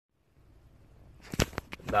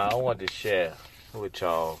Now, I want to share with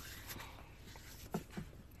y'all.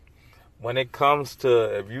 When it comes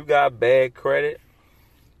to if you got bad credit,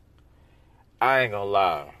 I ain't gonna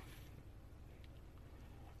lie.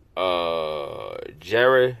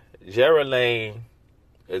 Gerry Lane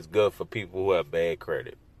is good for people who have bad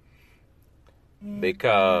credit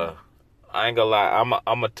because I ain't gonna lie.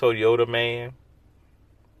 I'm a Toyota man,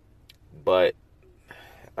 but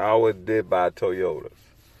I always did buy Toyotas.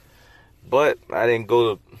 But I didn't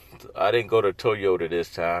go to Toyota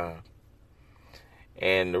this time.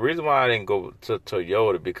 And the reason why I didn't go to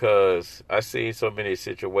Toyota because I see so many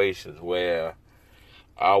situations where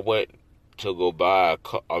I went to go buy a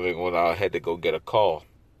car. I mean, when I had to go get a car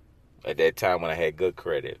at that time when I had good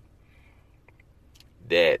credit,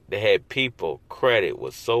 that they had people credit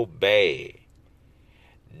was so bad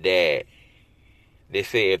that they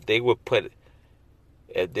say if they would put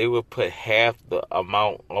half the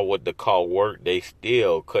amount of what the car worth, they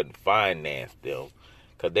still couldn't finance them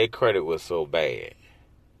because their credit was so bad.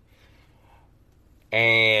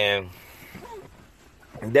 And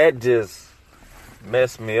that just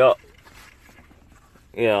messed me up.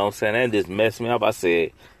 You know what I'm saying? That just messed me up. I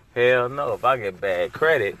said, hell no, if I get bad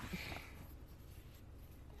credit,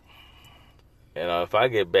 if I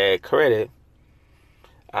get bad credit,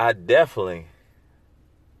 I definitely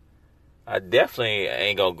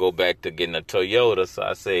ain't gonna go back to getting a Toyota. So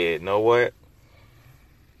I said, you know what?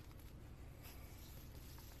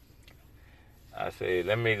 I said,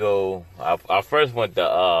 let me go. I first went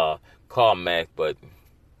to CarMax, but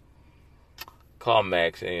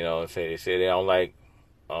CarMax, they said they don't like,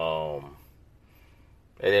 it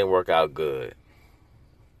didn't work out good.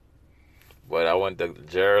 But I went to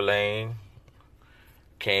Gerry Lane,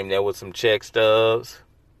 came there with some check stubs,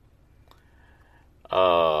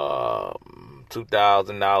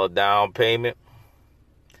 $2,000 down payment,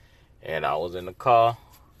 and I was in the car.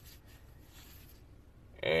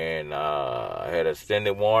 And I had an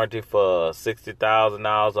extended warranty for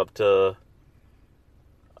 $60,000 up to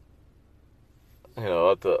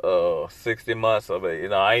 60 months of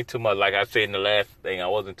it. I ain't too much. Like I said in the last thing, I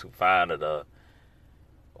wasn't too fond of the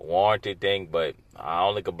warranty thing, but I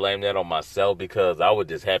only could blame that on myself because I was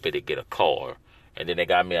just happy to get a car. And then they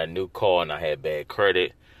got me a new car and I had bad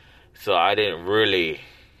credit. So I didn't really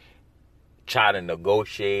try to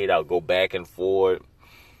negotiate. I'll go back and forth.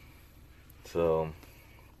 So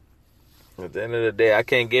at the end of the day, I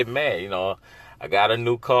can't get mad. I got a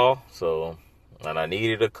new car, and I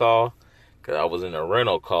needed a car because I was in a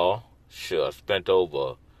rental car. Sure, I spent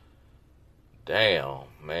over, damn,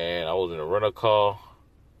 man, I was in a rental car,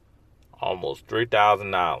 almost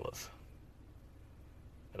 $3,000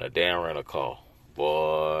 in a damn rental car.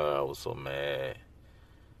 Boy, I was so mad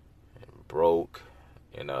and broke.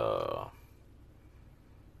 And,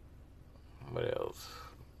 what else?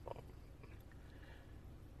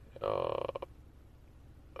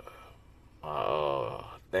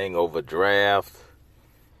 Thing overdraft.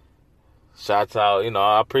 Shots out,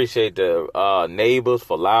 I appreciate the neighbors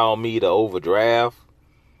for allowing me to overdraft.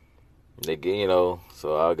 They,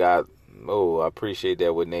 so I appreciate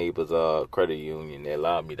that with neighbors credit union. They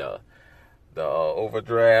allowed me the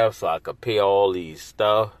overdraft so I could pay all these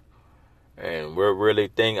stuff. And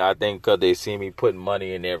I think because they see me putting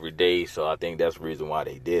money in every day, so I think that's the reason why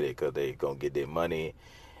they did it, because they gonna get their money,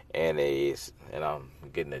 and I'm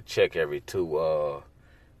getting a check every 2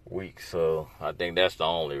 weeks, so I think that's the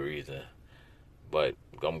only reason. But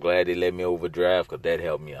I'm glad they let me overdraft because that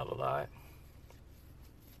helped me out a lot.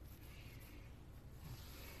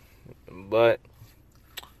 But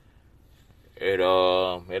it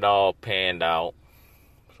all panned out.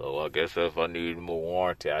 So I guess if I need more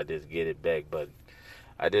warranty, I just get it back. But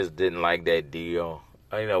I just didn't like that deal.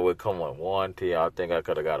 It come with warranty. I think I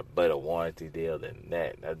could have got a better warranty deal than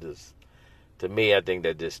that. To me, I think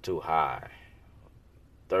that's just too high.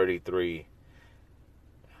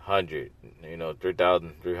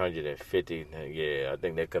 3,350. Yeah, I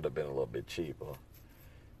think that could have been a little bit cheaper.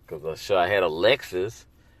 Because I had a Lexus,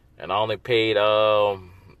 and I only paid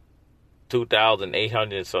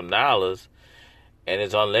 $2,800 some dollars. And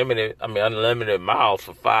it's unlimited miles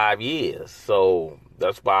for 5 years. So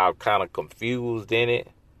that's why I'm kind of confused in it.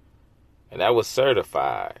 And that was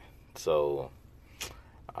certified. So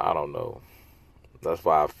I don't know. That's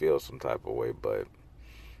why I feel some type of way. But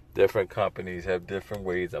different companies have different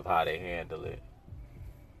ways of how they handle it.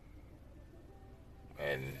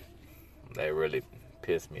 And they really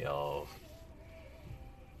piss me off.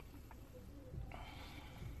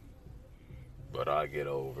 But I get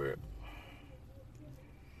over it.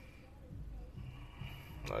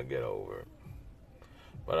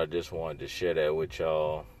 But I just wanted to share that with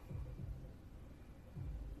y'all.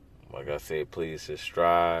 Like I said, please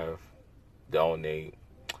subscribe, donate,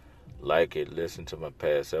 like it, listen to my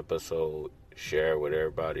past episode, share with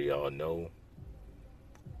everybody y'all know.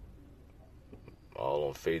 All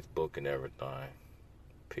on Facebook and everything.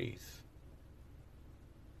 Peace.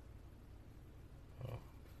 Oh,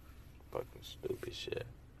 fucking stupid shit.